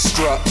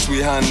Scraps, we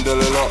handle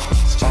a lot.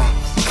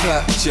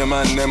 Clap your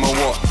man, them and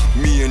what?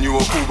 Me and you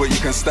are cool, but you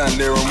can stand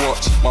there and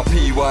watch. My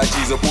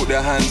PYGs, I put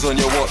their hands on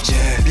your watch.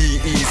 Be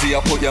easy,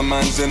 I put your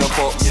mans in a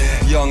box.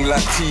 Young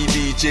like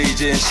TV,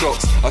 JJ and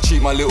Shocks. I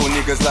treat my little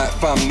niggas like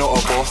fam, not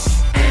a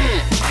boss.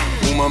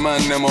 All my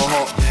man, them are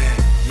hot.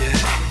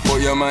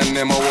 But your man,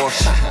 them are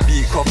wash.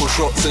 Beat couple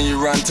shots and you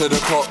ran to the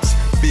cops.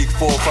 Big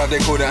 4-5, they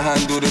couldn't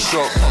handle the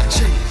shock.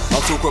 I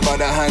talk about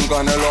that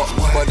handgun a lot,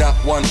 but that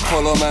one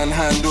collar man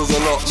handles a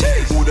lot.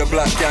 All the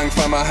black gang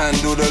fam, I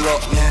handled a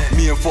lot.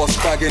 Me and Foss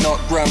bagging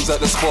up grams at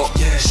the spot.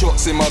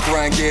 Shots in my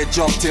grind gear,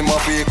 jumped in my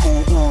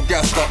vehicle. All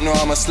gassed up, now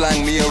I'ma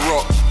slang me a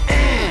rock.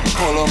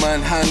 Collar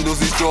man handles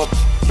his job.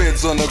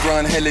 Beds on the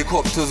ground,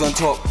 helicopters on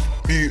top.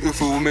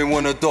 Beautiful women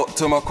want a dot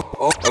to my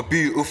A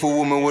beautiful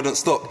woman wouldn't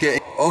stop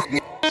getting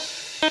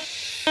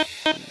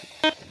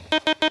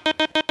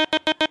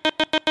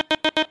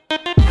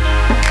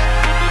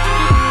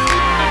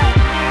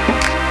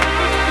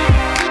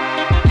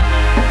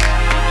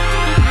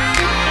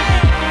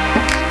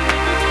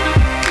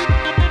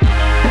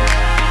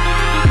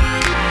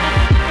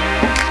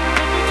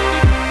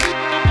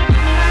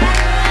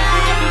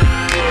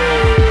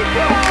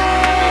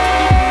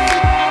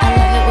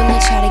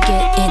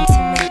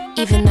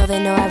even though they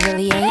know I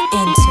really ain't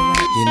into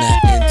it. You're not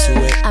into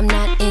it? I'm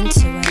not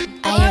into it.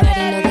 I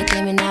already know the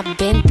game and I've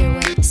been through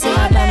it. See,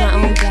 I buy my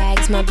own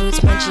bags, my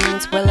boots, my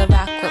jeans. Will I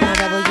rock with my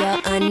rebel yell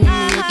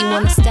underneath? You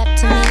wanna step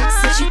to me?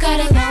 Said you got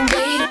a long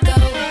way to go.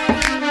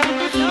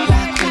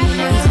 Rock when you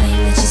know you claim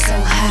that you're so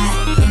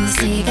hot. And you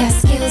say you got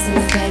skills in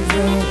the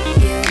bedroom.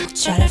 You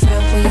try to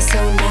front when you're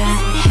so not.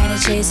 Had a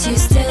chance, you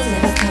still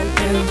never come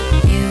through.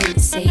 You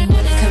say you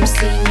wanna come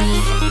see me,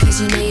 cause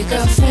you know your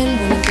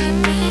girlfriend wanna be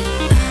me.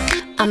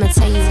 I'ma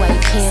tell you why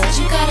you can't. Said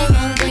you got a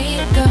long way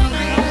to go.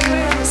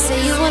 Say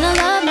you wanna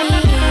love me,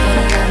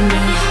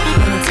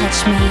 wanna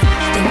touch me.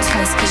 Think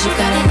twice cause you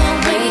got a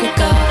long way to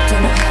go.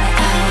 Don't know how to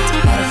act,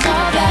 better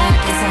fall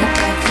back. It's like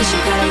that cause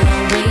you got a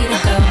long way to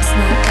go. It's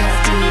not that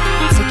deep,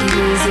 take it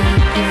easy.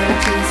 You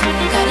wanna please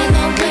me, got a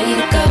long way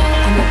to go.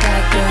 I'm a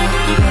bad girl,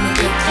 you wanna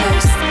get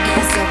close.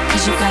 Ease up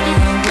cause you got a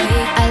long way.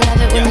 I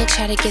love it when they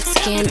try to get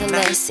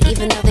scandalous,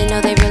 even though they know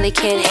they really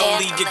can't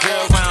handle it. Don't leave your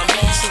girl around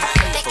me, she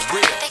for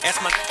real. That's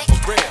my for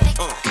real.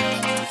 Come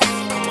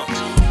on.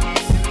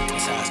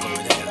 That's how it's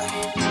going down.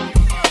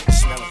 You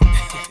smell it.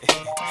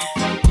 Yeah,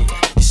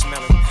 you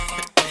smell it.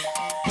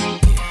 Yeah,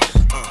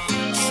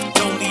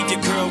 Don't leave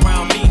your girl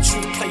around me,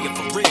 true player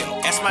for real.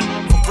 That's my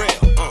for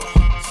real.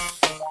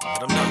 Let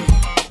them know.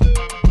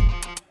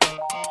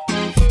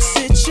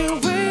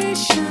 Situations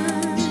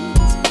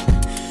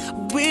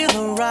will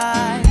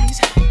arise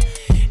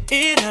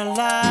in our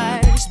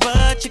lives,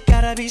 but you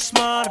gotta be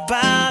smart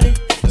about it.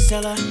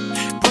 Celebrations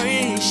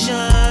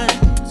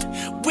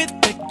with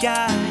the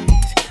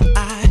guys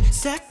I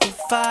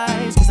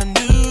sacrificed, cause I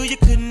knew you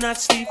could not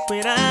sleep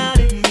without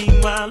it.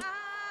 Meanwhile,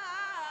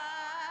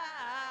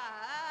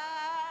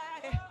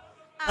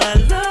 I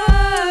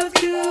love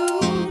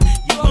you,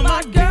 you are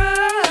my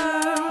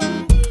girl.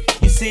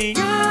 You see,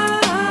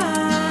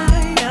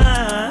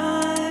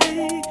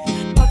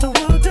 but the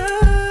world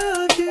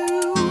of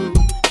you,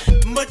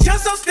 but you're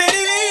so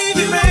steady,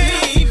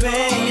 baby.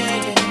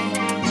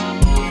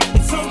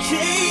 It's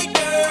okay,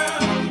 girl,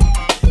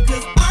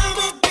 cause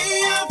I'ma be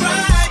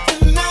alright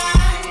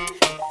tonight.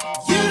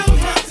 You don't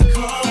have to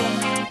call.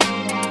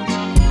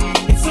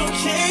 It's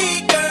okay,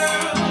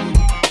 girl,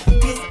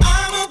 cause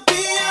I'ma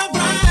be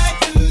alright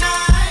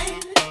tonight.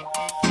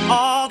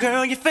 Oh,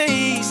 girl, your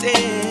face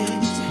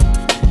is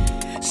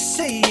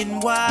saying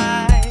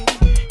why.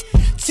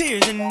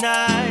 Tears and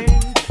eyes,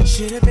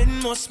 should've been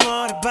more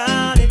smart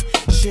about it.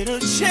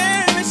 Should've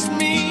cherished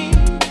me,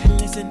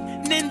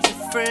 listening to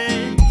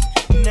friends.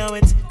 Now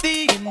it's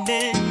the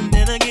ending,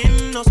 and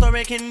again, no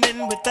story can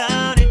end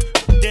without it.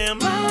 Damn,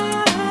 I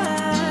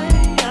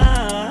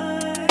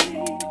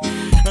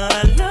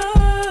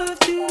love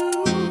you,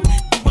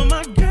 you are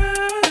my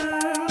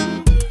girl.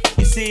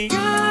 You see,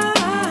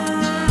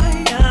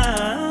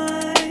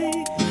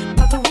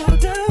 but the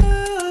world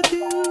of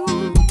you,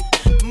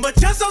 but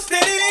you're so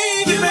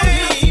steady,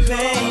 baby.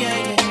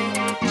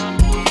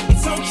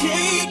 It's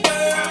okay,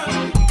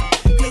 girl,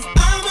 cause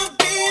I'ma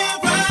be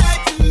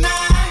alright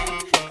tonight.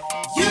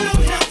 You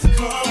don't have to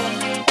call.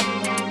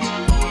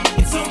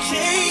 It's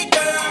okay,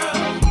 girl,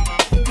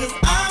 cause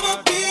I'ma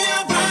be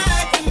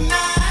alright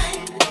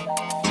tonight.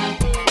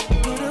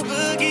 Gonna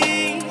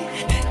boogie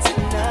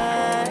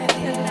tonight,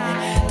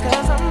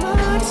 cause I'm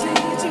much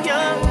too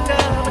young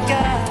of a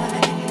guy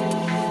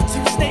to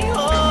stay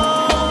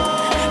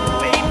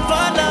home waiting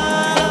for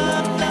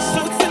love.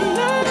 So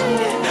tonight,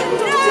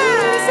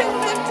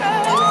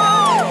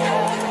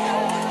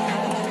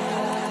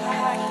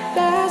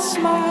 that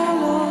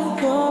smile on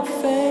your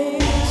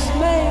face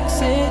makes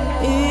it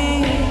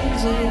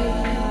easy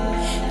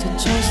to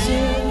trust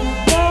you.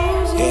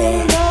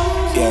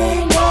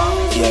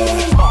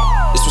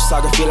 This what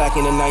Saga feel like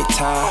in the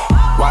nighttime.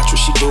 Watch what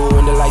she do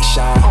when the light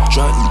shine.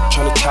 Drunk,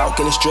 tryna talk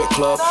in a strip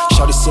club.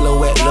 Shawty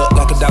silhouette look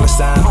like a dollar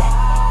sign.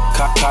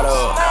 Caught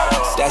up,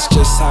 that's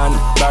just how I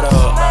brought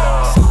up.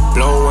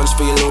 Blown ones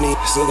for your loony,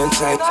 zig and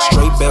tank.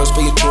 Straight bells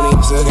for your toonie,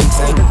 zig and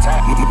tank.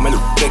 My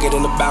bigger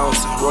than a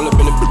bounce. Roll up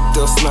in the brick,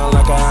 still smell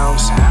like an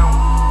ounce.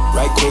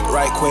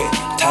 Right quick,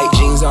 tight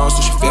jeans on, so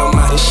she feel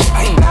my ish.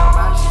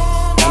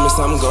 Tell me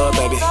something good,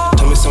 baby.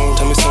 Tell me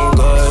something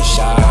good,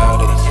 shout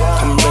it.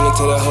 Come and bring it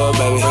to the hood,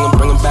 baby.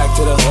 Bring it back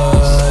to the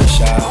hood,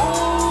 shout.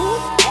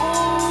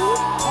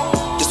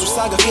 This what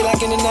Saga feel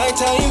like in the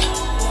nighttime.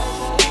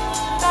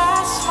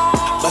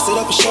 Bust it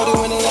up and show it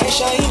when the light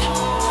shine.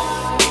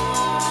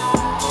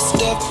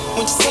 Step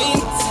when you say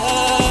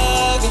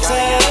tug and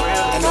tag.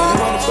 I know you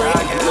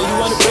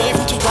wanna break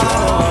from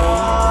Toronto.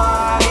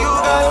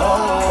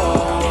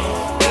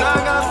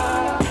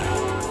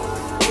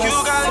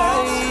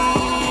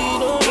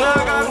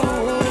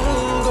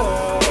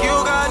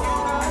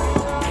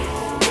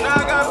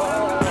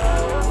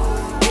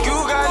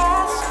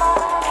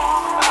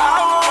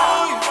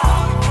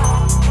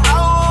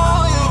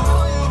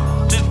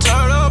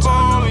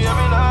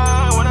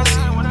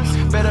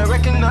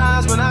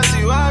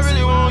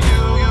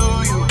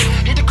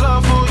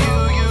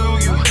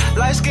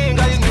 Skin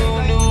got you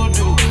new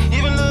do.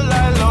 Even look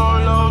like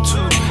low too.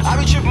 I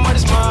be tripping with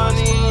this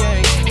money,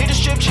 yeah. Hit the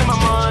strip, check my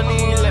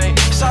money, like.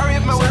 Sorry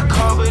if my whip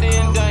covered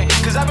in dang.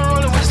 Cause I been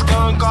rolling with this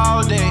skunk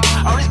all day.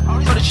 All this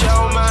for the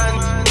show, man.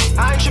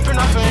 I ain't tripping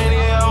off any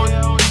else.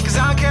 Cause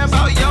I don't care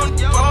about your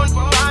phone.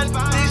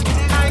 These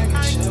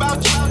ain't about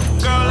you.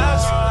 Girl,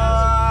 that's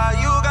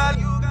you got.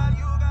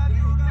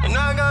 And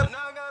I got.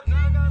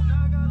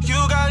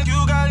 You got.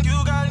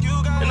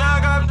 And I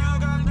got.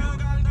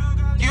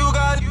 You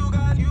got.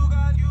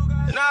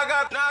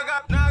 Naga,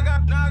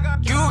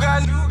 you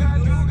got, I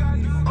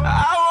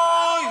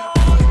want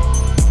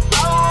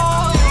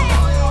you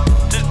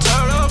to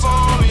turn up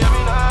on me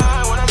every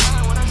night when I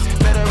see,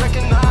 better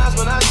recognize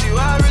when I see you,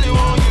 I really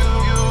want you,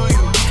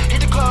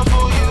 hit the club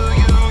for you,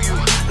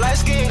 light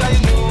skin got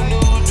you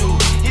new do,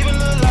 even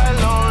look like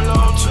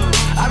low too,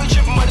 I be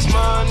tripping with this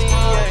money,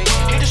 yeah.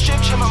 Hit the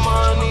strip, check my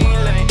money,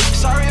 like,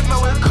 sorry if my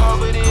whip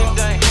covered in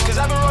dang, cause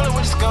I been rolling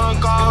with this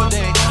skunk all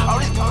day, all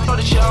these for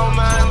the show,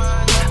 man.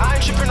 I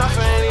ain't tripping off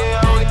any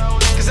of it,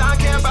 cause I don't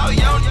care about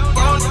your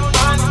phone.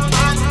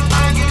 I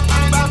ain't get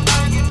about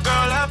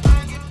girl up.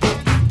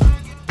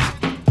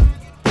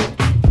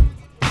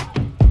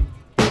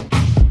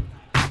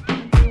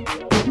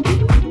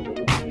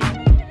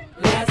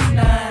 Last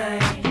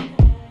night,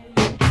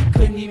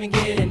 couldn't even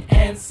get an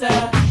answer.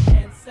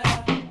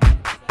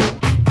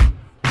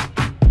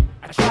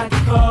 I tried to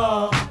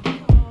call,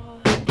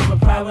 but my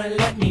pride wouldn't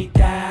let me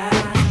die.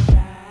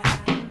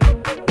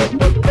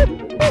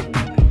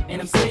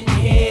 And I'm sitting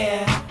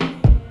here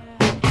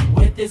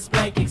with this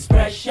blank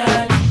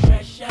expression.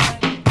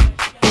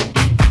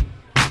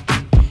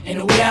 And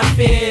the way I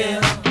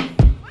feel,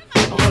 I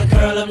wanna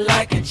curl up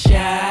like a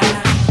child.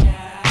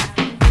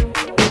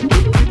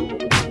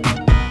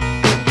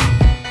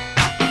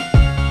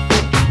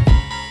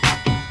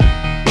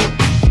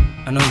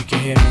 I know you can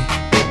hear me.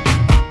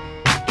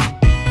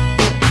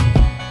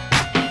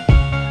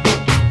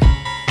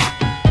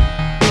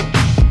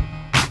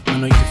 I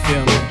know you can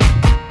feel me.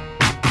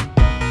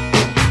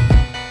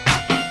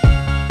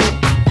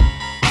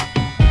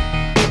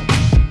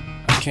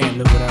 Can't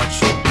live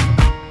without you.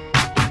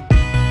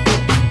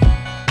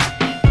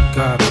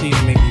 God,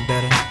 please make me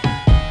better.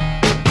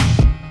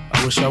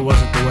 I wish I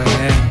wasn't the way I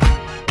am.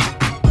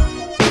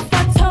 If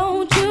I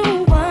told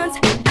you once,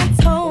 I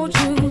told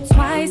you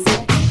twice.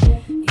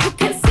 You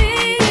can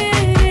see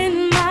it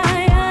in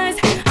my eyes.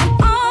 I'm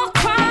all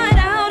cried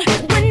out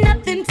with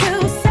nothing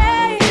to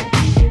say.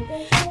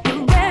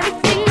 You're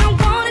everything I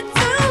wanted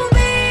to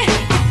be.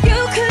 If you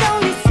could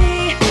only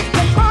see,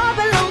 your heart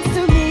belongs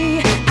to me.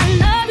 I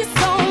love you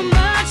so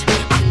much.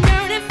 I'm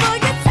yearning for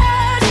your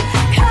touch.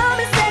 Come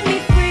and set me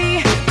free.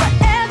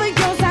 Forever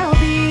yours I'll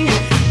be.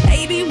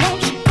 Baby,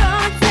 won't you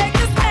come and take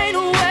this pain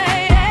away?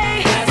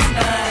 Last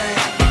night,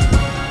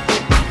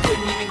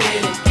 couldn't even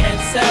get an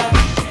answer.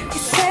 You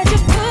said you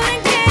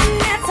couldn't get an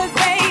answer,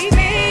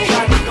 baby.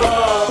 Tried to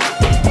call,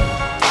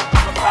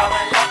 but pride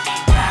wouldn't let me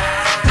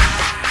die.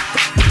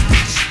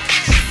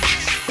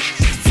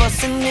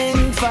 Fussing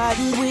and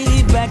fighting,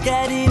 we back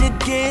at it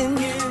again.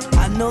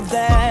 I know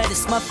that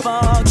it's my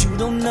fault, you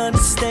don't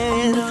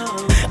understand.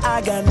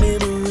 I got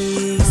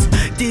memories,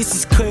 this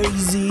is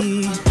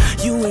crazy.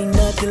 You ain't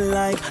nothing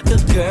like the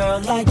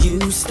girl I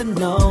used to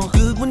know.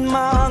 Good with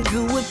mom,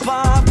 good with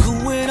pop,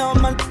 good with all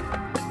my.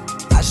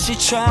 I should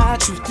try,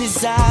 truth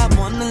is I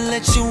wanna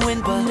let you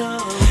in,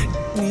 but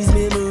these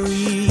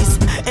memories,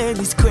 and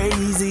it's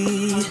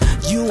crazy.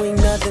 You ain't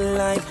nothing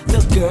like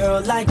the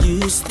girl I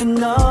used to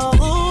know.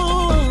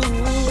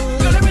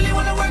 Girl, I really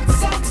wanna work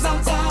this out, cause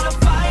I'm tired of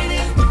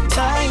fighting.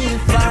 Time to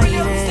And I really fight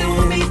hope you stay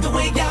with me it. the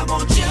way I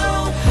want you.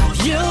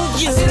 You. I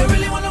said I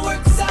really wanna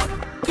work this out.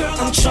 Girl,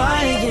 I'm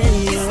trying.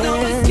 It's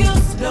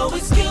no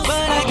excuse,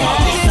 But I got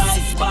this.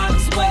 icebox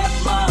where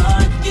my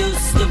heart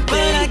used to be.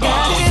 But I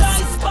got this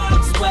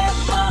icebox where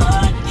my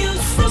heart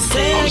used to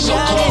be. I'm so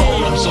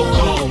cold, I'm so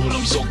cold,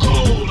 I'm so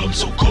cold, I'm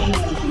so cold.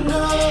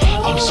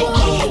 I'm so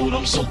cold,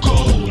 I'm so cold.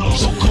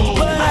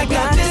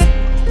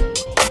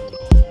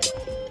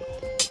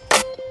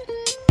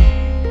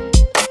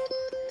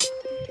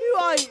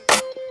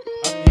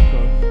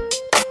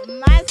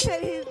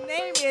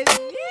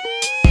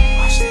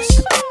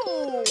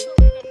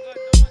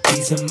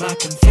 my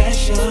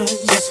confession.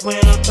 Just when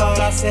I thought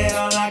I said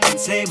all I can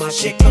say, my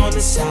chick on the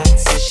side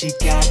says she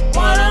got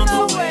one on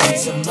the way.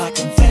 These are my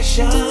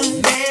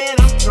confessions. Man,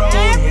 I'm thrown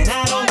and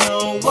I don't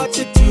know what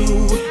to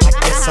do. I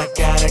guess I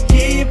gotta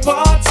keep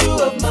part two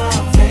of my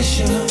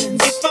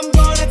confessions. If I'm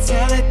gonna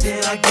tell it,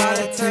 then I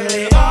gotta tell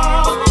it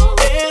all.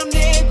 Damn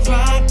near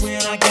cried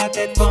when I got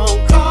that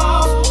phone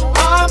call.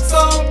 I'm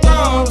so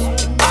dumb,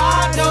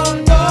 I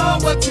don't know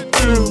what to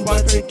do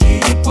but to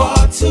keep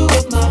part two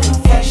of my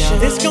confessions. Now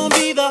this gon'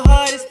 be the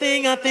hardest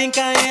thing I think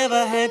I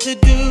ever had to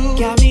do.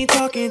 Got me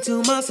talking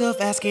to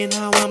myself, asking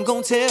how I'm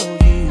gon' tell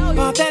you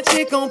about that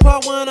chick on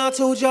part one I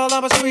told y'all I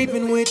was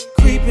creeping with.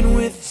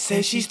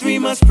 Say she's 3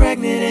 months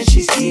pregnant and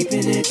she's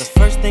keeping it. The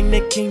first thing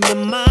that came to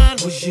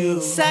mind was you.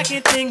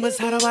 Second thing was,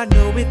 how do I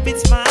know if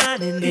it's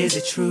mine and is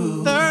it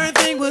true? Third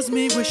thing was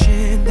me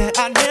wishing that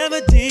I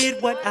never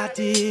did what I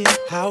did.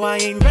 How I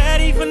ain't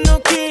ready for no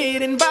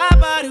kid and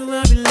bye-bye to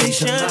a relationship.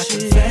 These are my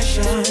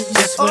confessions.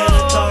 Just when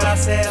I thought I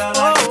said all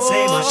I could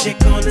say, my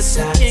chick on the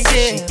side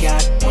said she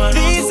got one.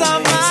 These are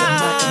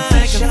my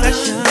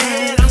confessions.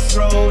 Man, I'm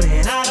thrown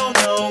and I don't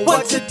know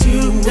what to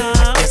do now.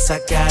 I guess I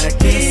gotta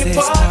keep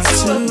part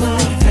two of my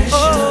confessions.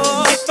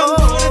 If I'm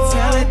gonna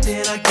tell it,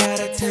 then I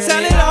gotta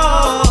tell it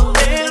all.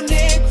 Damn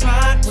near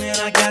cried when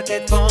I got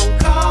that phone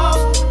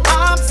call.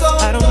 I'm so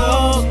I don't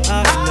know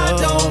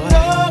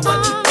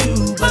what to do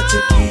but to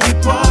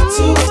keep part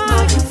two of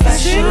my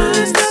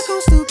confessions. Stuck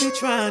on stupid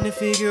trying to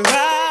figure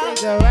out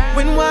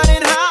when, what,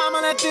 and how I'ma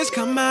let this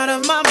come out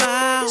of my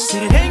mouth.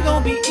 Said it ain't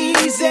gonna be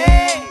easy,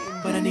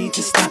 but I need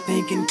to stop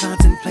thinking,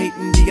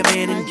 contemplating, be a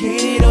man and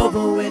get it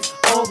over with.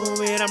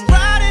 I'm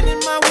riding in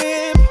my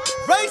whip,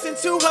 racing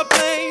to her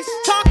place,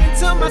 talking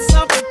to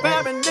myself,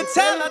 preparing to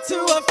tell her to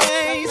her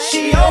face.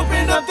 She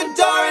opened up the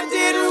door and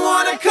didn't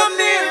wanna come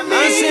near me.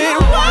 I said,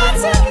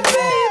 what's up,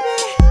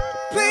 baby?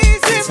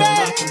 Please hear me.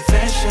 My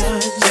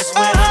confessions. Just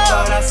when I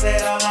thought I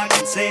said all I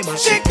can say, my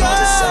chick on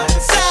the side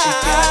said she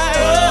got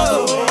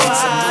one.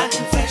 These are my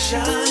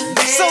confessions.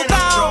 So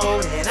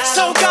gone,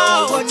 so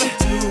gone.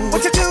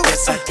 What to do?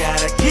 Yes, I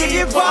gotta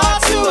give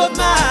part two of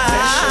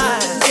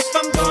mine. If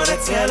I'm gonna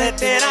tell it,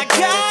 then I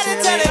gotta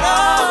tell it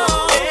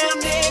all. Damn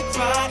near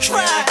cried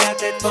when I got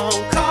that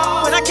phone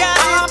call. When I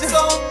got it,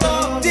 so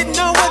dumb, didn't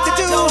know what to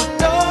do.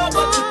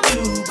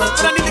 But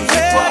I need to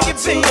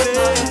tell you, baby.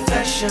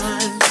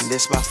 And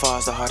this by far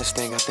is the hardest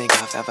thing I think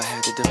I've ever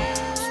had to do.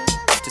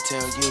 To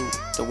tell you,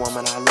 the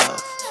woman I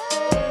love,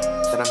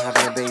 that I'm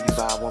having a baby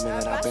by a woman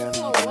that I barely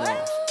even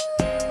know.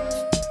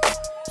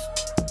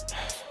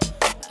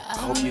 I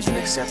hope you can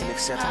accept it. I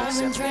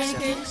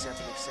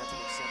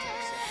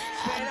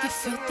get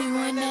filthy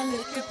when that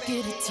liquor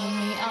get it to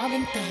me. I've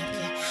been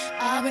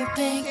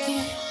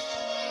thinking,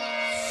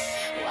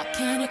 why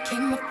can't I keep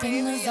my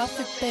fingers off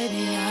it,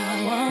 baby? I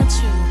want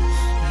you,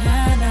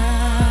 nah.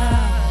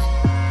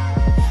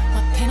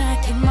 Why can't I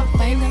keep my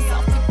fingers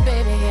off it,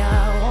 baby? I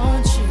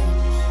want you,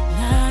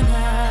 nah.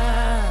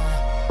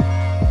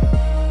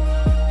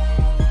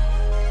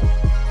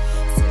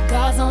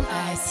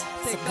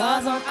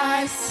 Cigars on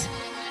ice.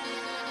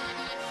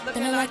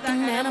 Feeling like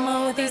an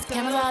animal with these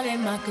cameras all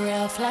in my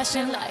grill.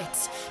 Flashing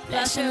lights.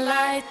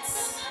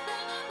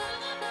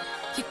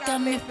 You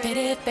got me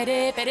fitted,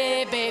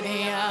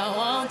 baby. I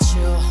want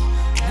you,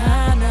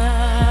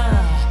 nah.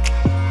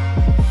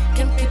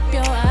 Can't keep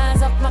your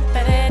eyes off my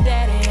fetty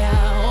daddy. I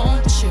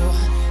want you,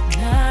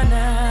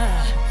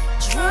 nah.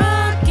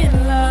 Drunk in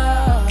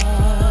love.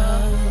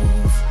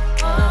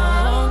 I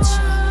want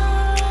you.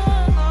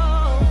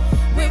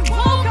 We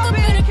woke up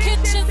in the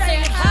kitchen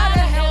saying, how the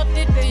hell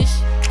did this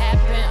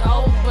happen?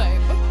 Oh,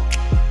 baby.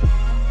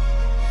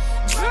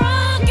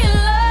 Drunk in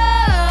love.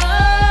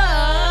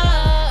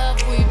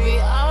 We be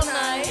all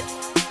night.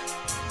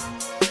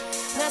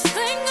 Last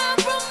thing I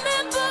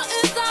remember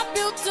is our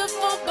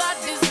beautiful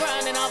bodies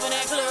grinding off in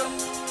that club.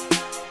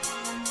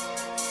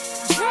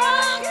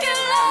 Drunk in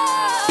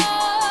love.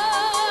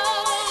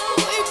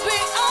 We be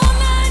all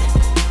night.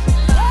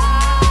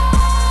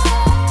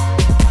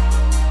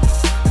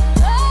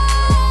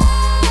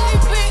 We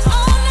be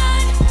all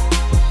night.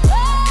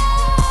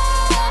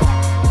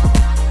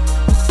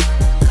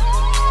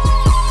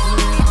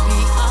 We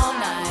be all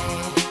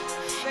night.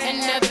 And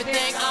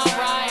everything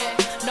alright.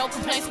 No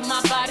complaints with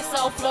my body,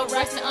 so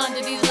fluorescent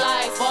under these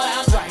lights. Boy,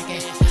 I'm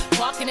drinking.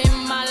 Walking in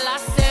my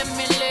life,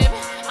 7-Eleven.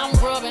 I'm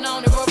rubbing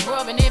on it,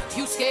 rubbing. If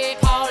you scared,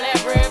 call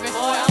that ribbon.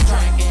 Boy, I'm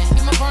drinking.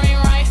 Get my brain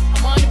right.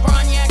 I'm on the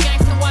brown, yeah,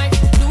 gangsta white.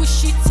 Louis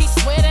sheets, he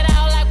sweat it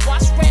out like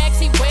wash rags.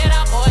 He wet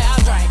out, boy,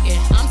 I'm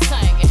drinking. I'm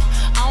singing.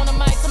 On the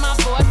mic to my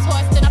voice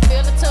hoarse, then I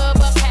fill the tub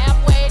up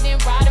halfway, then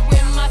ride it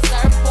with my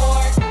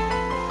surfboard.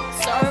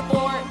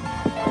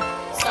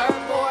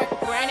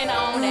 Grinding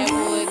on that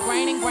wood,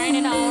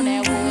 grinding on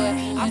that wood.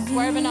 I'm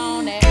swerving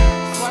on that,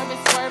 swerving.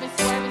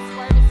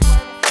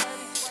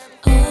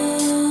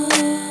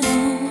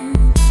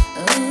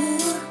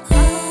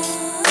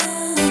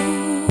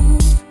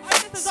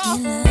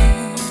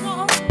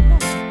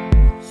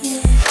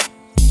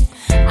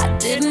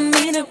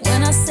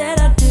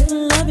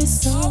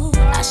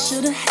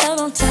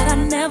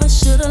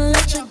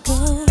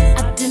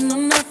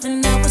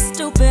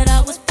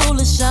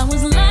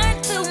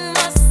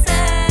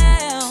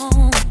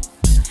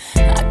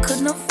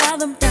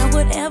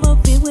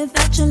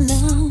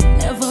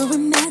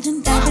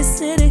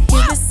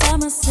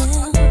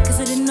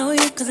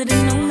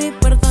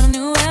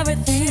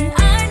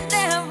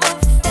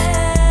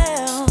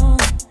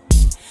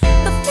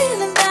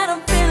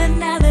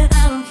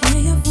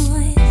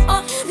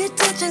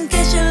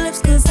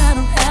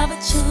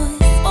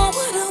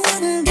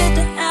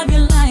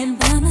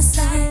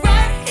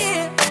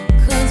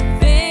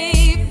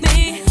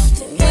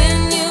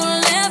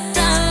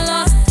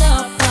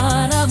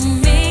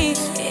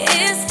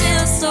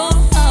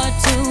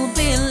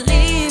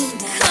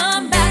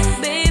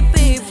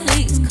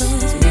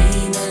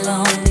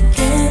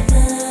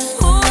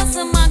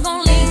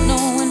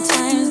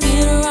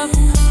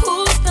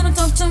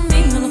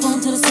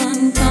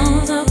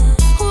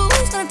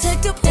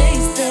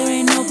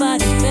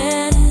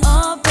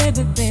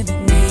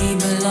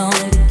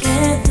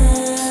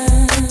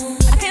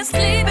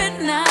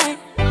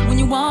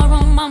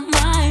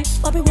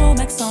 Bobby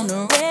Womack's on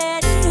the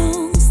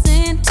radio.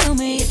 Sing to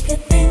me if you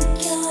think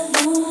you're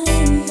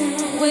lonely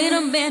now. Wait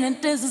a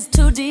minute, this is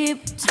too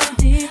deep.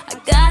 I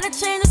gotta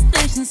change the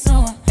station, so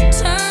I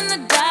turn the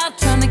dial,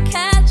 trying to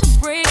catch a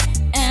break.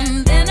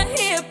 And then I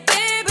hear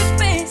baby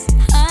face.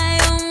 I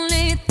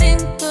only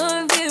think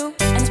of you,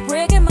 and it's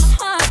breaking my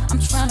heart. I'm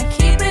trying to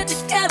keep it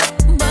together,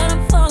 but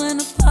I'm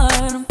falling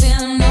apart. I'm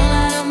feeling all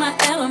out of my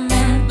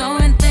element,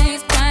 blowing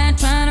things, crying,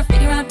 trying to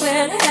figure out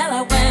where the hell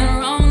I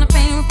went wrong. The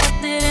pain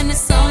reflected in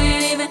this song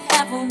ain't even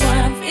half of what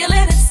I'm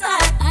feeling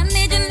inside. I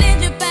need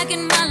you back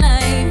in my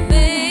life,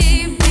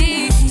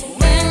 baby.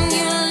 When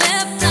you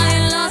left,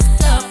 I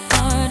lost a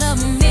part of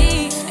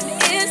me.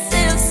 It's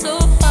still so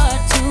hard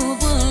to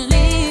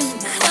believe.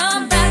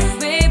 Come back,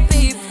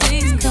 baby,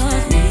 please,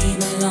 'cause we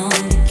belong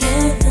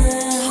together.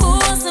 Who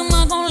else am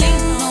I gonna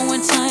leave on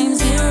when times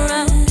get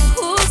rough?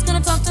 Who's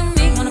gonna talk to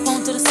me on the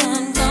phone till the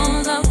sun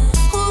comes up?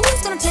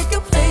 Who's gonna take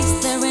your place?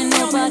 There ain't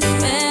nobody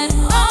better.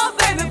 Oh,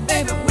 baby,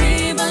 baby,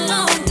 we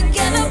belong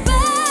together, baby.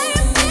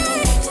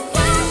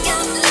 When you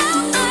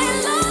left, I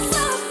lost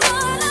a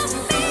part of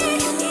me.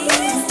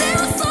 It's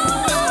still so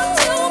hard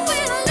to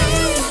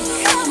believe.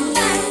 Come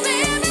back,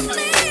 baby,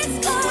 please,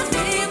 'cause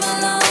we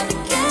belong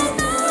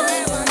together.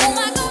 Who am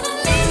I gonna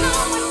lean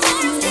on when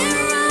times get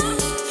rough?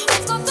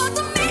 Who's gonna talk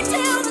to me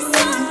till the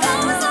sun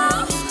comes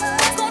up?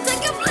 Who's gonna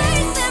take your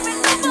place? There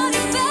ain't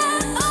nobody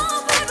better. Oh,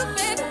 baby,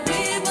 baby, we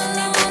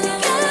belong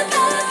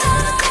together.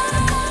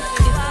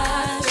 If I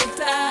should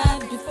die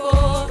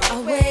before I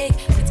wake,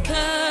 it's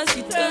 'cause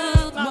you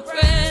took my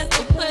breath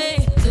away.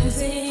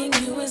 Losing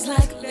you is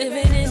like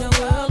living in a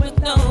world with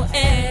no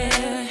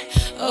air.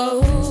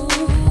 Oh,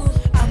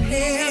 I'm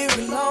here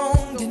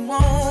alone, didn't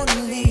wanna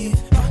leave.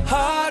 My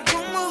heart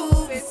will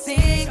move, it's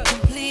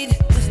incomplete.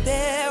 'Cause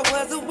there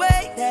was a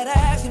way that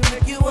I can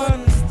make you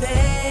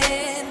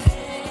understand.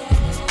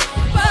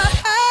 But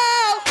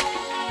how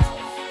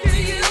do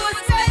you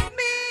expect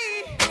me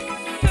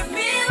to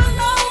feel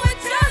alone with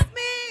just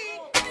me?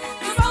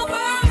 'Cause my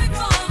world is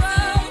all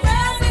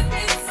around me,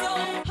 it's so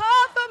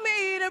hard for me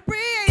to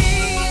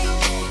breathe.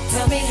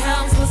 tell me how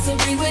I'm supposed to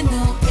breathe with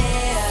no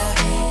air.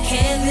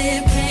 Can't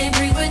live, can't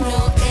breathe with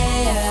no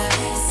air.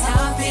 It's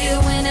how I feel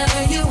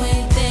whenever you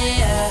ain't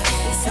there.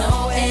 It's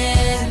no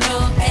air, no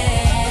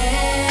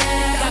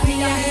air. Got me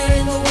out here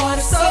in the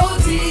water so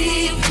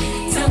deep.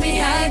 Tell me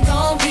how it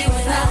gon' be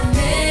without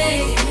me.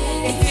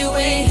 If you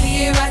ain't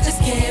here, I just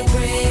can't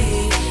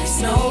breathe. It's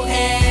no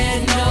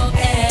air, no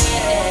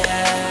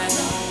air.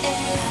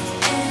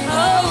 Oh,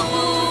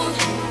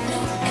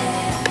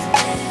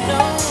 No.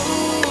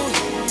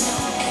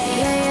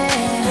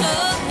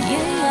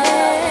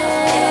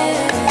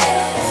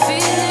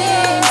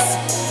 feelings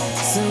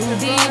so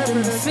deep in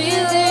the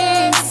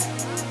feelings.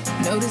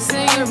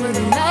 Noticing you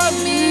really love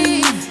me.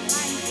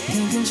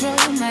 Can't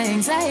control my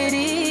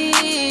anxiety.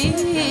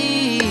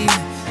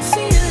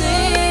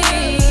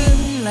 Feeling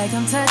like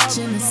I'm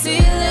touching the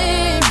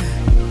ceiling.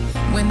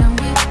 When I'm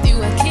with you,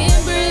 I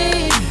can't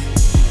breathe.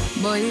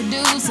 Boy, you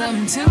do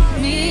something to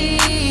me.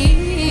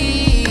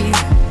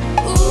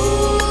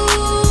 Ooh,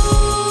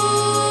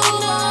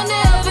 I'll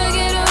never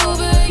get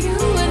over you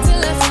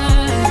until I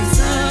find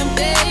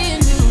something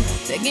new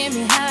that get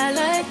me high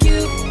like you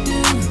do.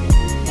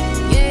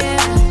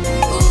 Yeah.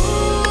 Ooh,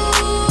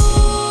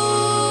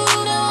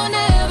 I'll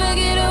never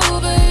get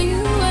over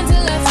you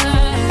until I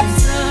find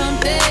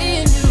something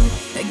new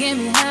that get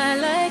me high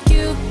like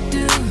you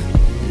do.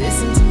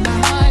 Listen to my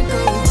heart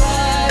go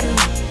bottom,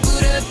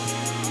 boot up,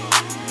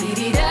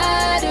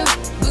 dee-dee-da-do,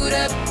 boot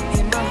up,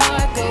 and my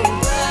heart go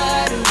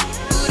bottom,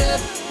 boot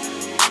up,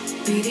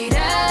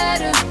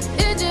 dee-dee-da-do.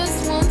 It just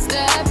won't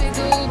stop, it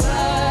go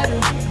bottom,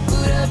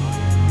 boot up,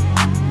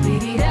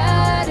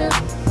 dee-dee-da-do,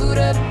 boot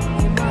up,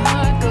 and my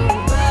heart go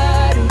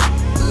bottom,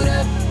 boot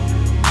up,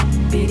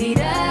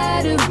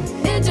 dee-dee-da-do.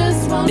 It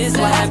just won't This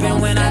stop. what happened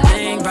when I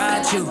think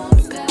about you.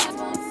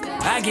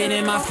 I get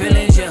in my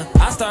feelings, yeah.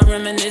 I start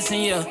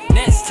reminiscing, yeah.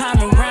 Next time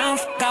around,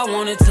 I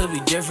want it to be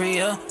different,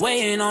 yeah.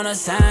 Waiting on a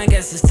sign,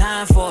 guess it's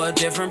time for a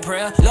different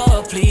prayer.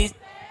 Lord, please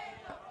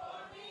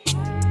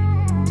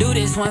do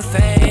this one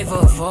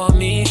favor for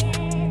me.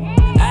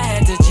 I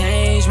had to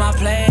change my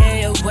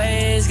player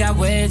ways, got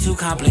way too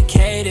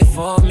complicated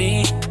for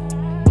me.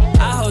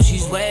 I hope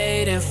she's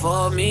waiting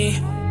for me.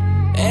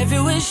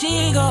 Everywhere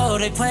she go,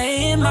 they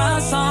playing my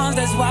songs.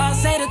 That's why I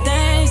say the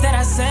things that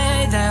I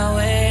say that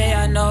way.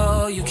 I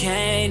know you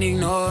can't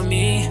ignore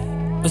me,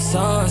 but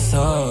so,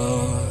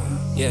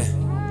 yeah.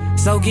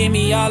 So give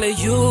me all of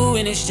you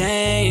in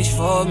exchange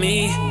for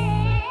me.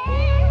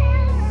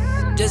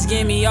 Just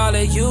give me all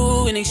of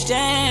you in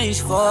exchange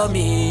for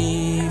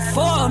me,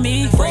 for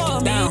me. Break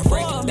it down,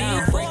 break it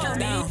down, break it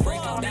down,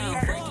 break it down,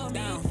 break it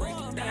down, break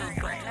it down,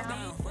 break it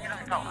down, break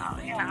it down.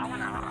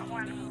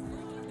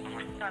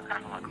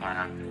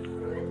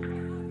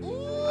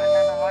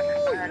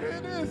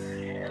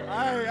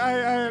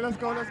 Alright, let's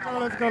go.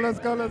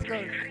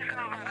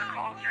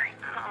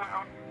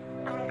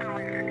 Oh,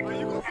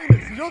 you gonna see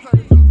this? It's your turn.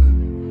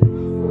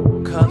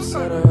 Cups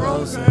of the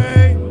rose.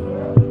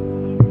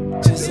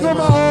 Just on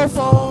my old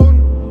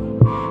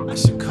phone. I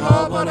should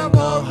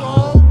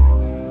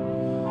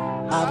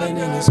I've been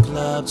in this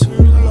club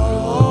too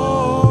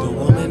long. The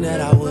woman that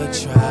I would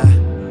try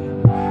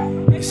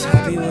is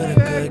happy with a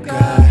good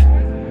guy,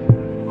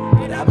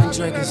 but I've been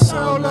drinking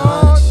so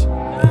much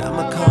that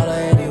I'ma call her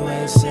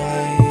anyway and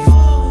say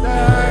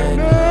that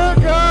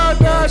nigga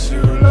that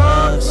you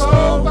love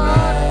so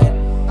bad.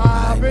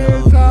 I know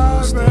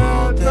you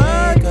still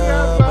think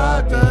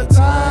about the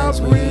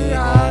times we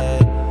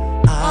had.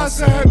 I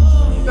said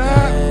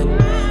that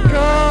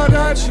girl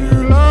that you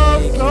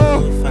love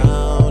so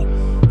found,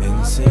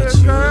 and since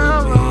you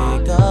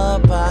pick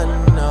up, I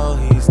know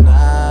he's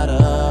not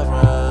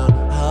around.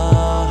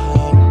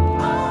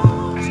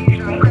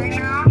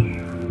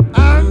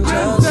 I'm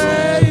just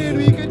saying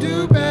we could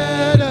do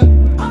better.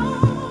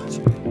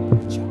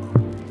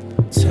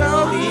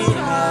 Tell me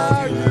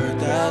how you're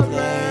that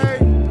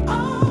late.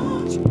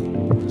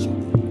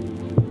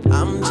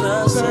 I'm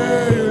just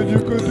saying you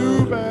could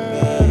do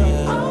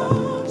better.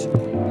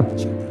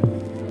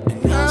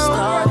 And I'll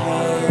start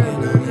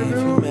hating if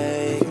you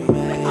make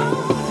me.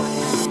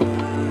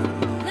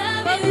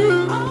 Love you.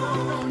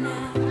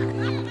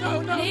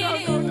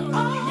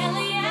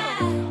 Really, I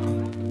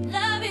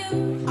love you.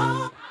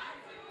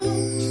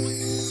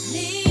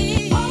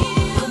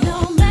 No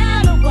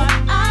matter what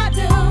I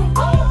do,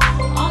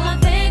 all I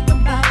think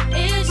about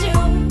is you.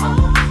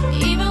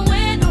 Even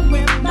when I'm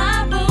with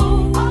my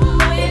boo,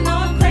 boy, you know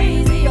I'm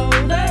crazy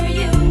over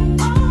you.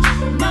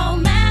 No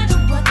matter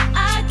what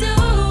I do,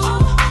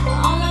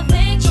 all I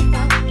think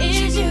about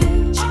is you.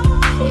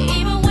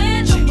 Even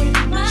when I'm with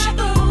my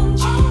boo,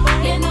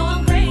 you know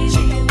I'm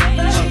crazy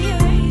over you.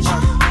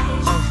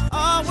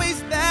 Always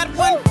that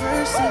one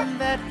person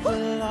that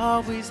will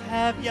always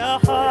have your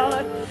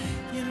heart.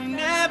 You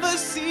never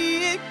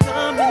see it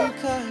coming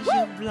 'cause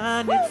you're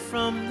blinded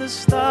from the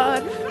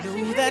start.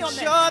 Know that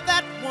you're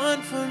that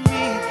one for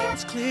me.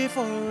 It's clear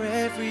for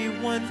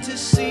everyone to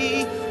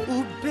see.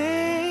 Ooh,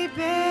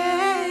 baby.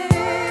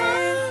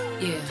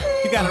 Yeah.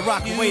 You gotta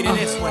rock and wait in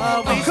this one.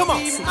 Come on.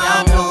 See,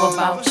 I don't know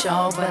about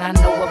y'all, but I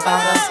know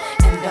about us.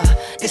 And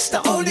it's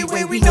the only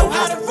way we know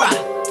how to rock.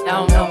 I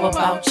don't know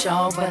about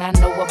y'all, but I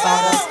know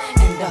about us.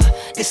 And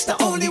it's the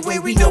only way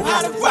we know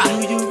how to rock.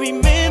 Do you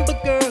remember,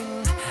 girl?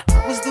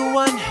 I was the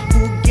one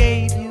who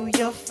gave you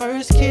your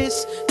first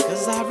kiss.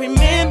 'Cause I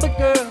remember,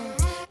 girl,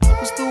 I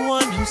was the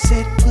one who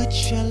said, put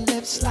your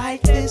lips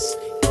like this.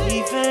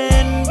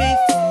 Even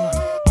before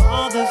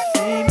all the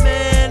fame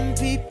and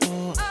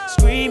people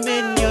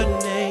screaming your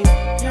name.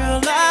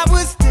 Girl, I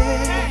was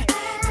there,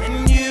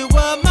 and you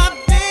were my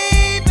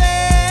baby.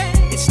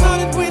 It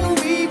started when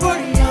we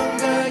were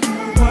younger, you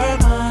were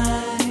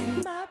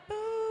mine. My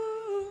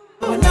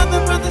boo.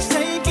 Another brother's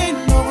taking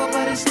over,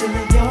 but it's still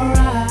in your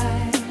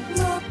eyes.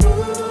 My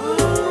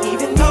boo.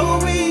 Even though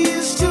we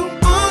used to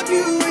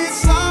argue,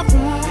 it's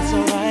alright. It's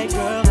alright,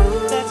 girl,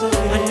 that's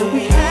okay. I know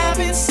we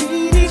haven't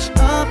seen each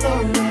other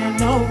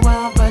in a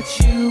while, but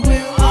you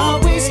will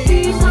always be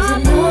I my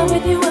was in love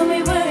with you when we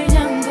were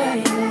younger.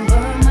 You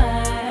were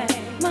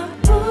my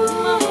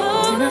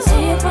boo. And I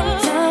see it from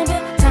time to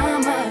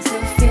time. I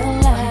still feel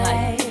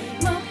like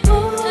my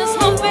boo. Just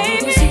my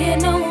baby. You see it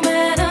no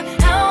matter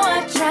how I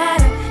try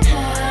to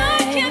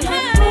hide. I can't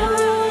hide.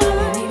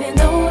 And even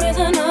though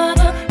there's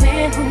another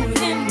man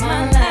who's in my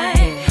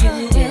life, you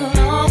will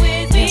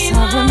always be my boo. Yes,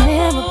 I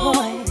remember,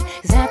 boy.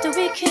 'Cause after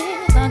we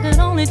kissed, I could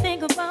only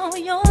think about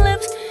your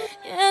lips.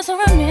 Yes, I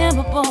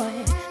remember, boy.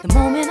 The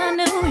moment I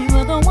knew you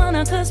were the one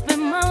I could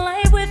spend my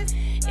life with.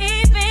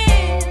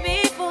 Even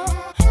before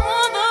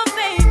all the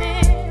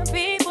famous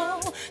people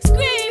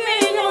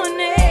screaming your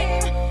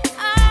name,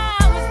 I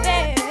was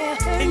there.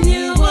 and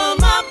you were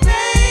my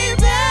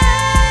baby.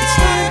 It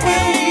started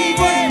when we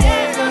were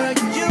younger,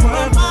 you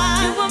were You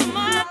mine. were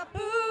my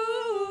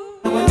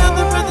boo.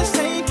 Another brother's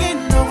taking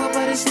over,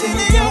 but it's still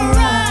in your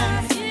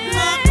eyes.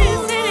 My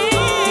boo.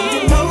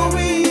 Even though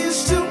we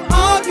used to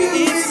argue,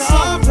 it's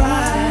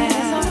alright.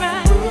 It's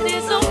alright,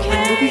 it's I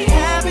know we okay.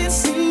 haven't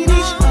seen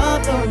each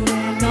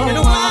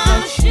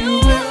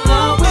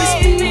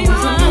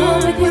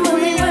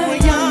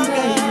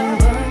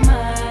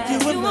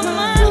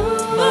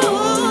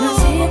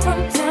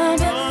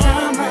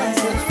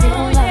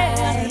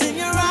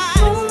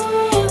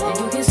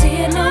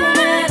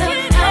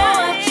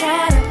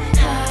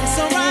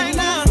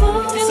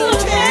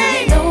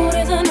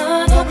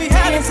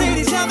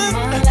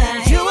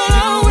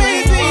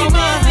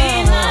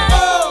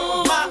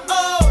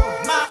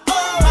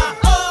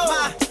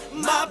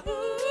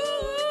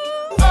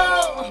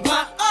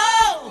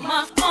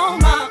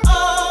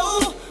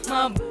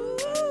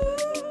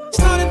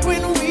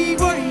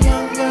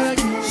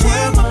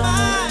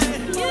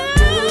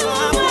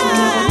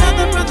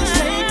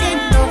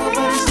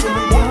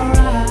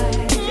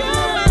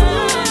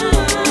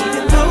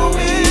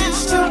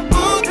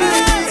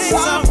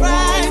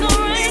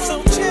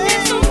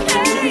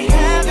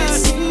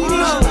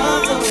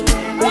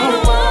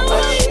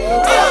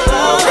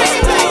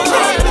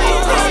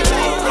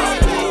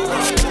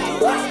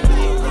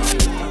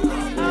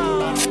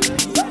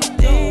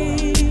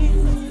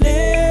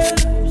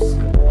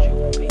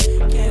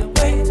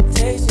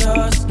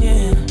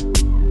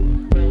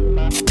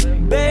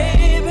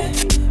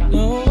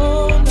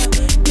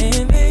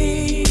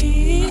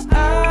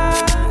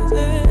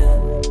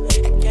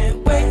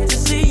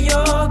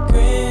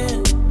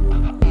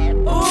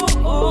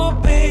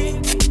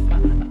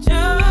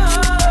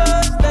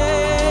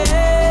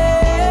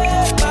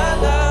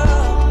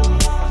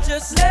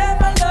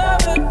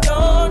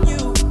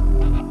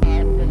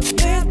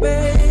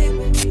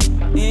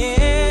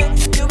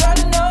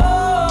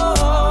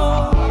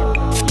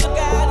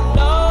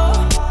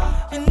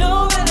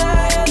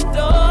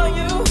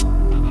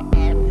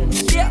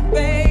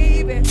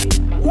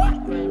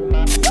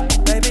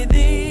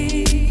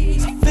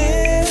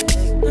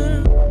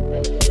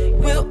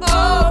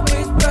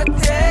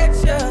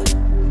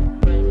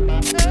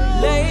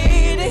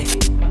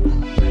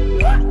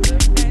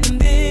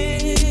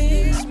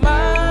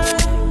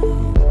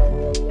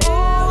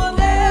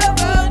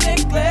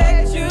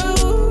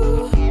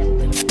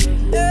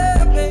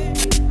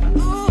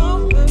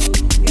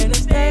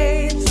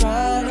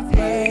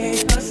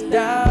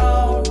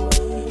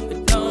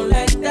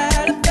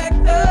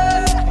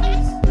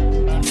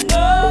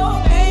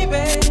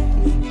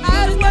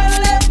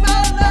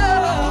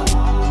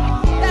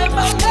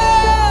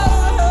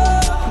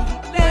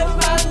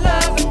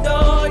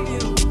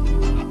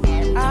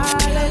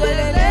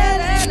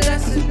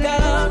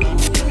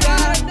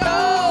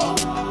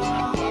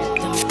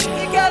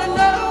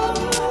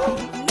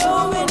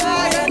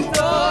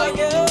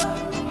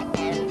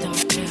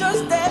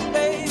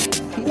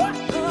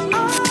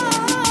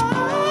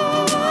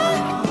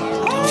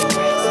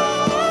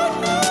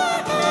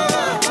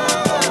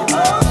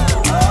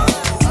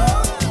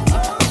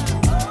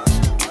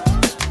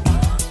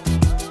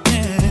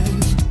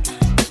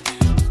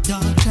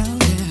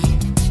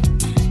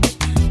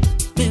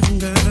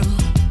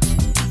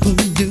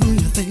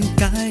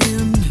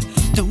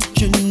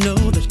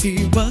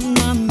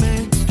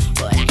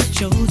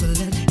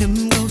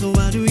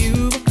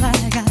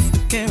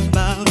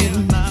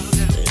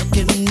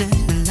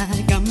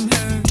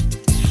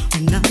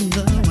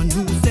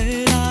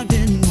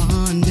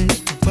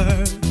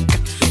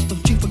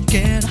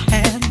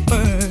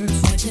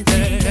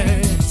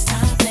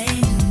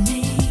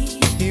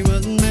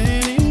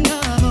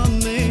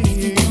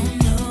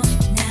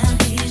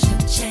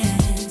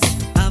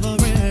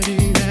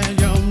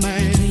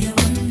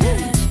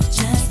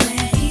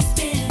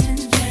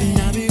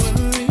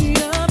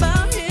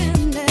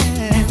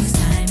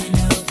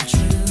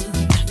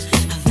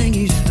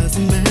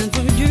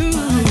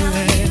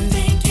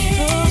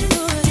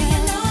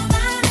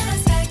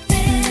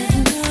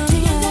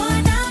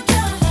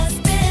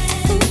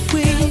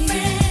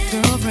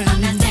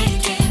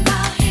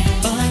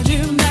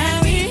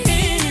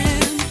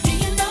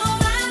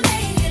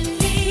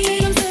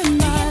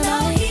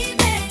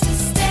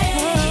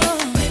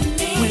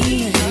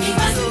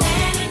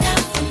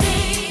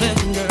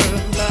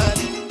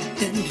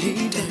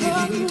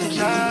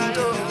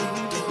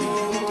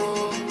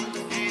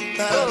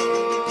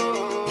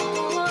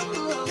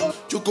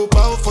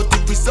out for the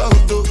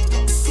result, oh.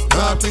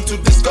 Nothing to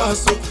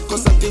discuss, oh.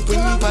 Cause I did win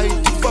by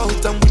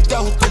default and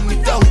without any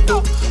doubt,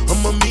 oh.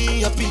 I'm a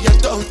me happy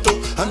adult, oh.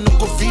 I no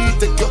go feed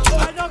the girl.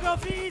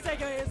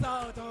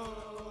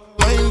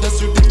 Mind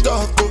us with the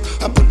talk, oh.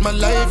 I put my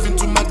life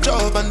into my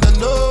job and I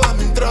know I'm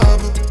in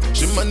trouble.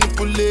 She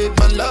manipulate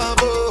my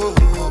love, oh.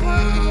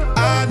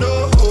 I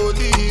know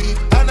holy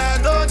and I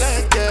know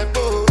that get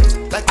both.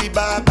 Like the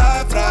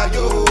Baba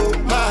Frayo,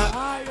 ma.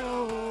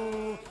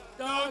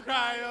 Don't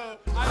cry, yo.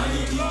 I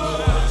need to go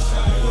and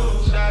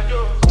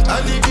shadow. I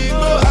need to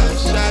go and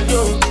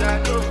shadow.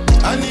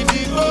 I need to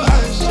go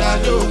and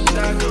shadow.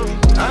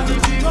 I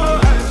need to go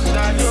and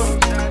shadow.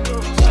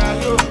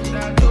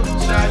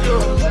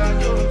 Shadow.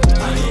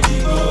 I need to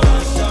go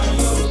and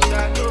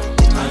shadow.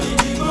 I need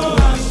to go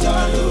and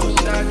shadow.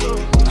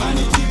 I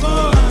need to go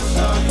and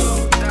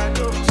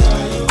shadow.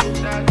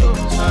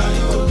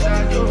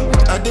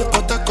 I dey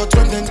put a cut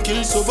run and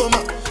kill Soboma.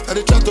 I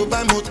dey try to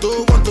buy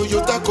moto, one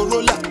Toyota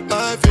Corolla.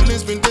 My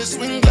feelings been they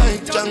swing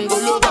like Django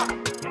Lover.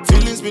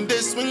 Feelings been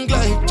they swing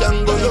like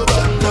Django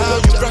Lover. Now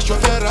you crash your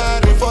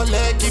Ferrari for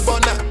Lucky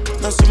Bona.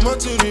 Now some more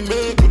to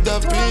remake could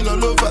have been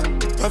all over.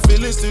 My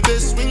feelings today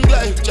swing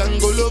like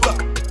Django Lover.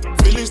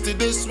 Feelings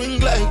today swing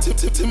like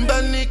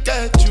Timbani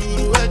at you.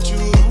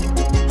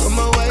 I'm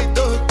a white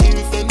dog in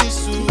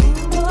Fenisu.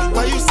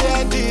 Why you say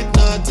I did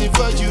nothing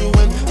for you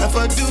when if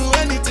I do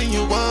anything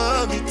you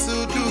want me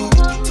to do?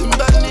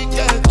 Timbani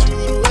at you.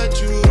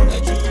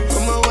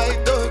 I'm a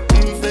white dog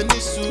in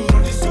Fenisu.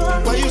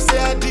 Why you say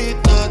I did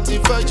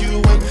nothing for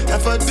you when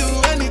if I do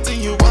anything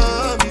you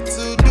want me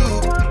to do?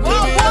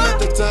 Maybe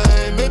another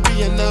time,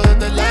 maybe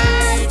another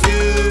life.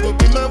 You will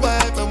be my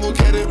wife and we'll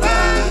get it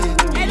right.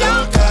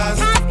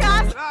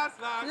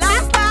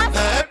 Last class.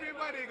 Now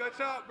everybody go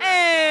chop. You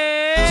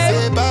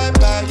say bye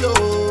bye yo.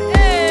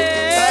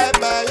 Bye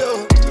bye yo.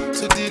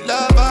 To the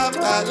love of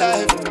my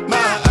life.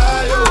 My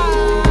ayo.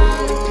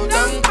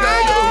 Don't cry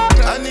yo.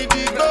 I need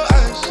to go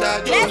and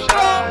shadow.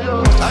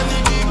 I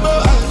need to go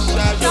and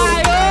shadow.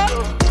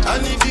 I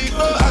need to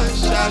go and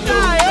shadow.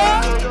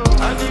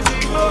 I need to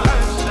go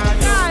and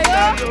shadow.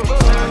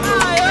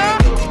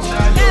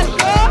 Let's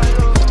go.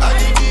 I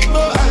need to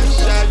go and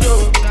shadow.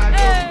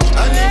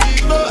 I need to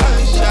go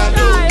and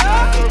shadow.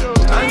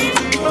 I need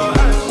to go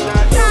and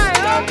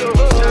shadow.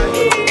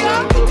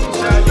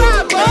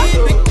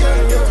 Baby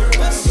girl,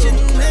 what's your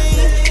name?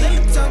 Let me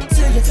talk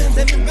to you.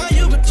 Let me buy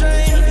you a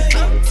drink.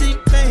 I'm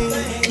T-Pain.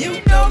 You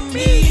know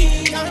me.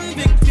 I'm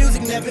big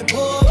music, never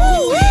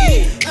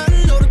boy. I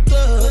know the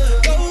club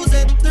goes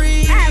at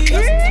 3.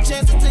 There's a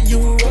chance until you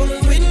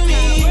rollin' with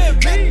me.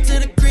 Back to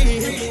the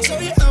crib, show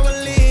you how I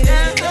live.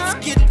 Let's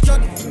get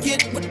drunk and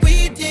forget what we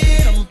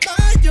did. I'm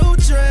buy your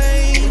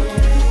train.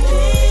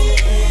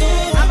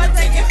 I'ma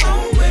take it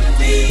home with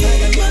me. I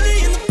got money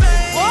in the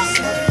bank.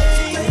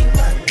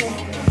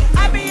 I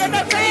be in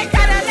the bank,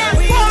 got a left.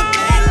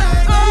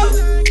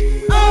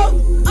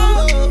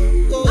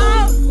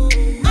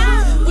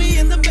 We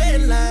in the bed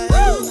like.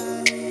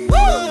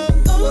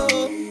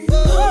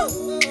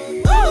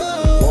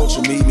 Won't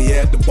you meet me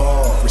at the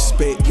bar?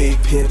 Respect big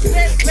pimpin'.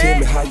 Tell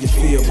me how you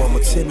feel, mama.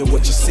 Tell me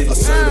what you see. A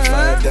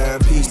certified dime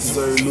piece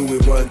deserve Louis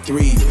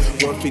 1-3.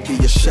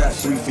 150 a shot,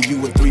 3 for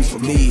you and 3 for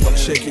me. I'm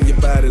checking your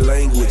body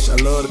language. I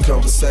love the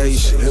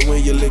conversation. And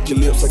when you lick your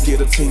lips, I get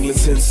a tingling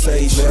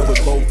sensation. Now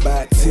we're both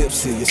back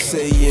tipsy. You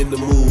say you in the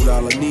mood.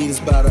 All I need is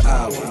about an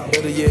hour.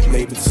 Better yet,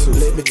 maybe 2.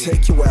 Let me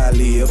take you where I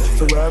live.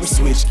 Ferrari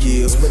switch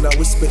gears. When I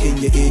whisper in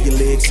your ear, your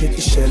legs hit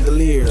the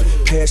chandelier.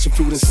 Passion,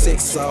 fruit, and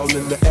sex all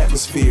in the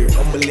atmosphere.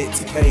 I'ma let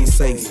T-Pain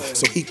sing it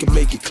so he can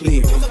make it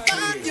clear.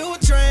 You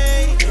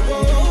train.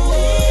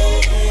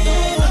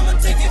 I'ma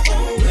take it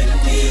home with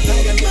me. I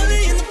got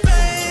money in the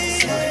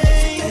bank.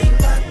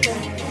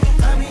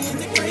 I be in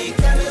the creek.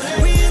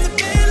 We in the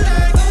bed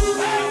like.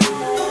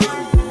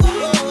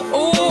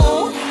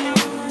 Ooh.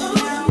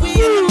 We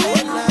in the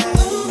bed like.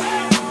 Ooh.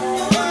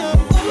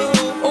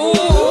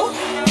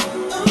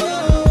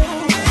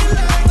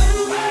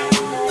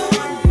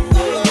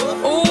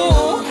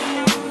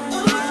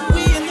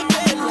 We in the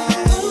bed like.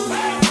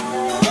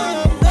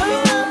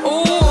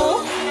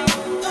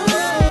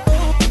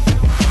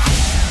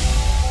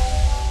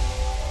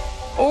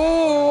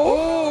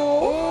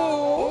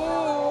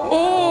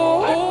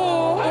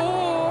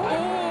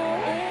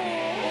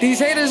 These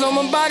haters on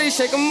my body,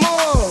 shake them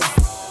off.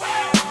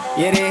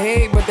 Yeah, they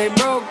hate, but they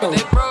broke though.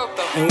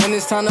 And when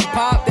it's time to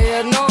pop,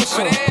 they a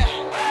no-show.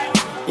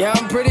 Yeah,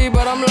 I'm pretty,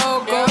 but I'm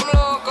loco.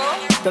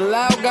 The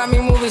loud got me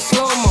moving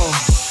slow-mo.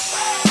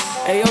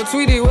 Hey, yo,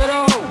 Tweety, where the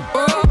hoe?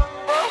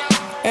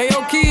 Hey,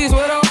 yo, Keys,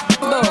 where the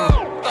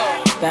though?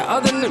 That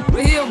other nigga,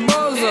 he a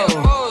bozo.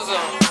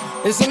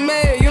 It's a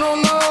mayor, you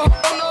don't know?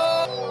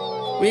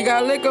 We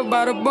got liquor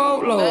by the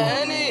boatload.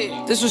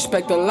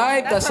 Disrespect the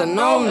life, that's a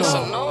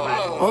no-no.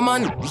 All my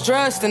niggas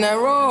dressed in that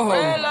rojo.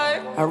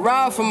 I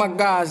ride for my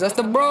guys, that's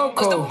the bro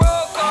code.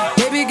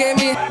 Baby gave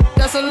me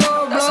that's a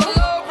low blow.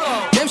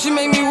 Damn, she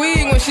make me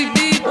weak when she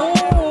deep.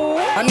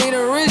 I need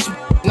a rich,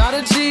 not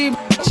a cheap.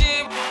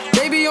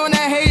 Baby on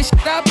that hate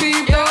shit, I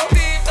peep though.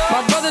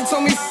 My brother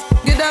told me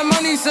get that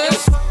money,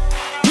 sis.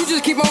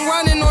 just keep on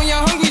running on your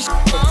hungry shit.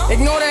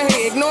 Ignore the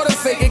hate, ignore the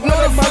fake,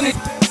 ignore the funny.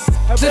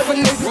 Just for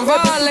niggas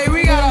violate,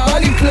 we got a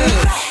honey clip.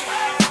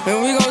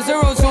 And we go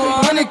 0 to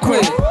 100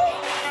 quid.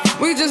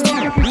 We just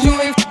don't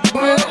you ain't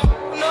with.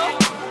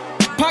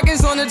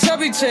 Pockets on the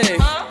chubby chick.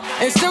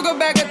 And still go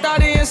back a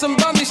thotty and some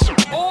bummy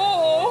shit.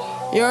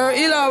 Yo,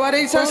 Eli, why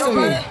they testing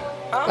me?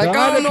 Like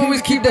I don't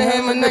always keep the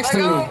hammer next to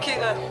me.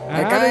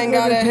 Like I ain't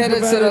got a header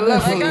to the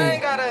left of me.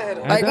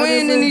 Like we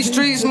ain't in these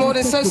streets more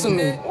than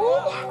sesame.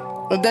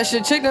 But that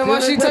shit chick, then why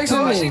she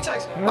texting me?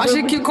 Why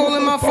she keep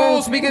calling my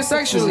phone speaking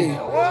sexually?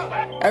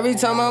 Every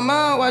time I'm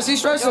out, why she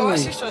stressing me?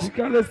 You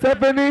got a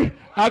Stephanie,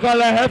 I got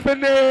a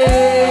Heffany.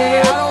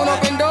 I don't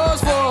open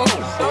doors for her.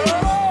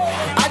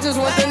 I just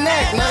want the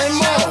neck, nothing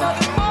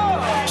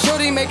more.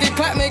 Shorty make it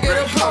clap, make it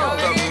a pro.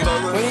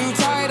 When you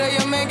tired of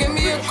your man, give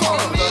me a call.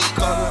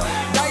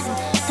 Like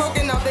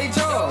poking out they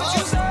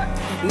jaws.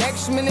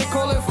 Next minute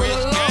calling for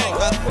the law.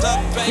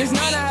 This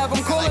night I have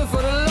them calling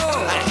for the law.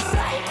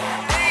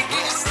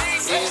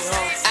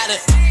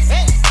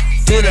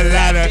 To the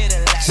ladder,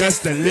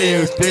 just to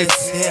live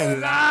this here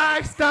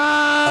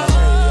lifestyle.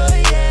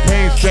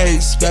 Can't say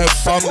step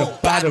from the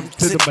bottom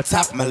to the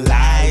top, my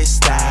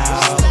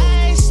lifestyle.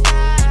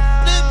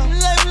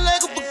 Living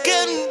like a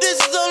beginning, this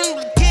is only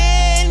the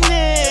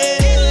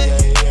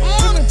beginning.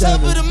 I'm on the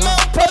top of the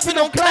mountain, puffing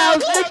on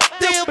clouds,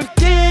 still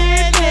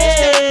beginning.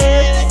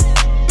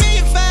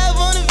 $1,500,000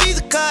 on a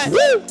Visa card.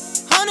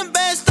 100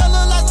 bands still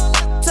look like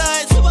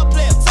tides.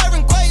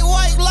 Serving great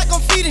white like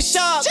I'm feeding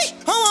sharks.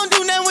 I won't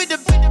do nothing with the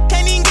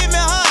can't even get me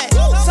high.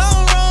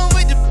 Something wrong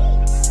with the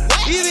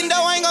even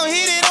though I ain't gon'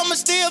 hit it, I'ma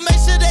still make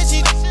sure that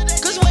she.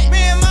 Cause me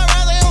and my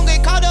rounds, they don't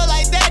get caught up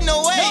like that,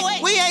 no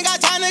way. We ain't got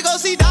time to go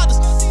see doctors.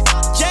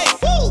 Jay,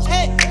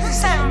 hey, I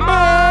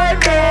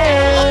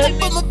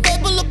put my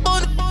paper up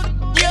on the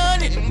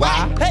yawning.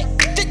 Why? Hey,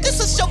 this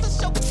a show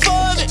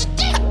for me.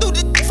 I do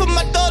this for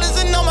my daughters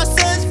and all my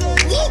sons. I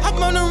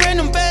run the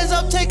random bands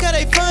up, take her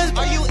they funds.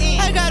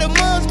 I got a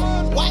month,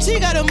 she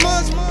got a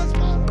month.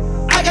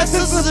 I got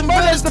sisters and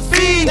brothers to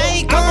feed. They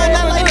ain't going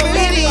out like no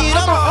idiot.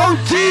 I'm an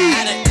OG.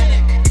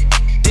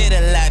 Did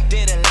a lot,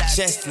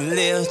 just to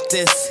live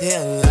this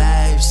here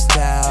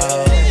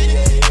lifestyle.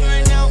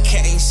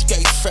 Came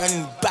straight from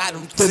the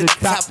bottom to the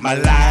top, my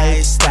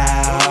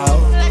lifestyle.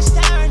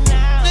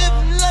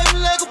 Living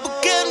like a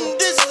beginning,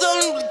 this is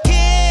only the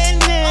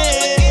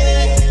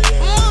beginning.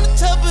 I'm on the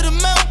top of the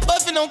mountain,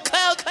 puffing on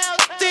clouds,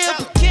 still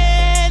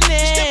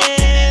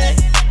beginning.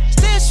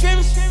 Still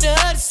streaming the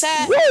other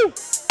side.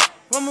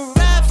 I'ma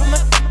ride for my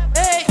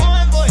hey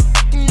convoy.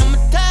 I'ma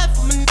die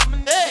for my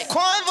hey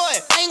convoy.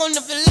 I ain't gon'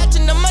 never let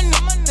you know my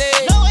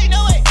hey. No way,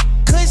 no way.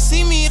 Couldn't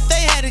see me if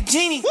they had a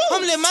genie.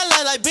 I'm living my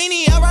life like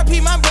Beanie.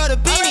 R.I.P. my brother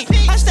Beanie.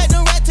 I stacked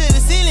them right to the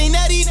ceiling.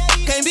 Now these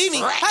can't beat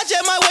me. I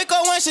just might wake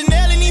up one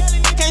Chanel and these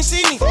can't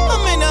see me.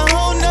 I'm in a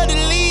whole nother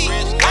league.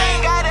 I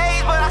ain't got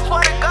AIDS, but I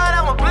swear to God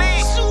I'ma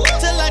bleed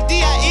till I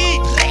die.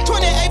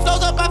 28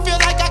 flows up, I feel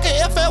like I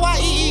can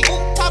FLYE.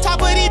 Top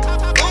of these.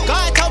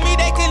 God told me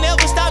they can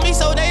never stop me,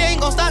 so they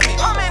ain't gon' stop me.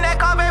 I'm in that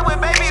Corvette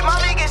with baby,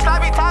 mommy get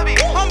sloppy toppy.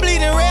 I'm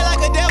bleeding red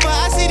like a devil,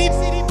 I see these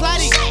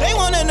plotty. They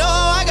wanna know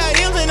how I got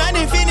M's and I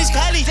didn't finish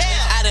college.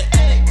 I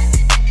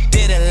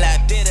did a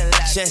lot,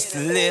 just to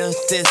live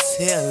this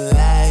here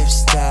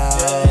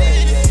lifestyle.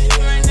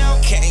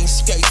 Came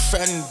straight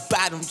from the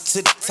bottom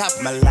to the top,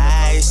 my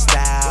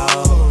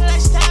lifestyle.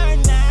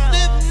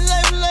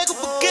 Living like a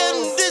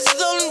beginning, this is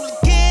only the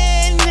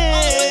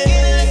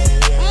beginning.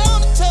 I'm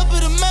on the top of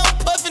the mountain,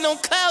 puffing on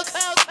clouds,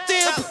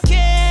 still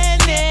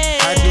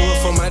beginning. I do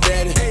it for my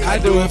daddy, I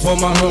do it for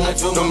my home.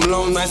 Them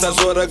long nights, I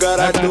swear to God,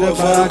 I do it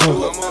for the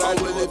crew.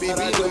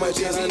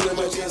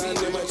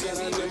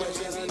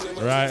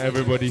 Right,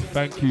 everybody,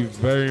 thank you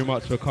very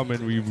much for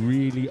coming. We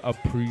really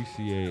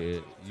appreciate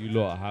it. You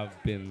lot have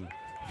been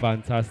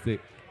fantastic.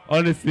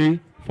 Honestly,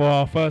 for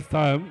our first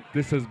time,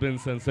 this has been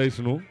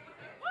sensational.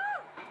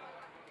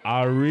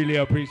 I really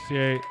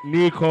appreciate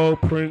Nico,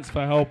 Prince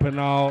for helping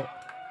out.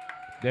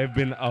 They've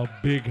been a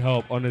big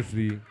help,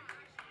 honestly.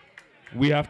 We have